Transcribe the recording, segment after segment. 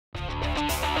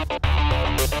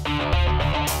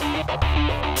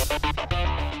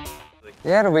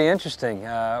Yeah, it'll be interesting.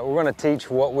 We're going to teach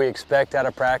what we expect out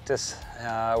of practice.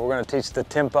 We're going to teach the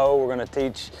tempo. We're going to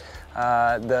teach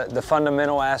the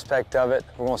fundamental aspect of it.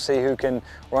 We're going to see who can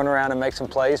run around and make some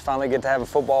plays, finally get to have a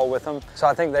football with them. So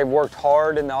I think they've worked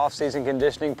hard in the off-season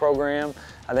conditioning program.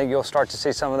 I think you'll start to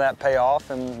see some of that pay off,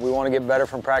 and we want to get better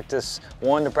from practice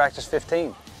 1 to practice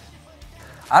 15.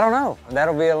 I don't know.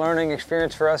 That'll be a learning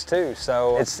experience for us too.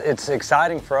 So it's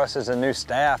exciting for us as a new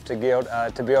staff to be able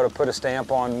to put a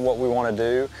stamp on what we want to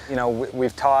do. You know,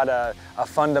 we've taught a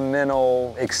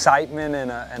fundamental excitement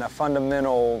and a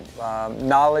fundamental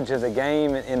knowledge of the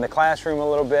game in the classroom a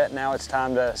little bit. Now it's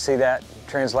time to see that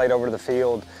translate over to the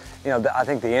field. You know, I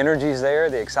think the energy's there,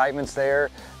 the excitement's there.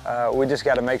 We just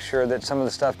got to make sure that some of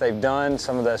the stuff they've done,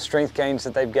 some of the strength gains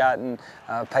that they've gotten,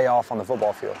 pay off on the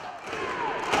football field.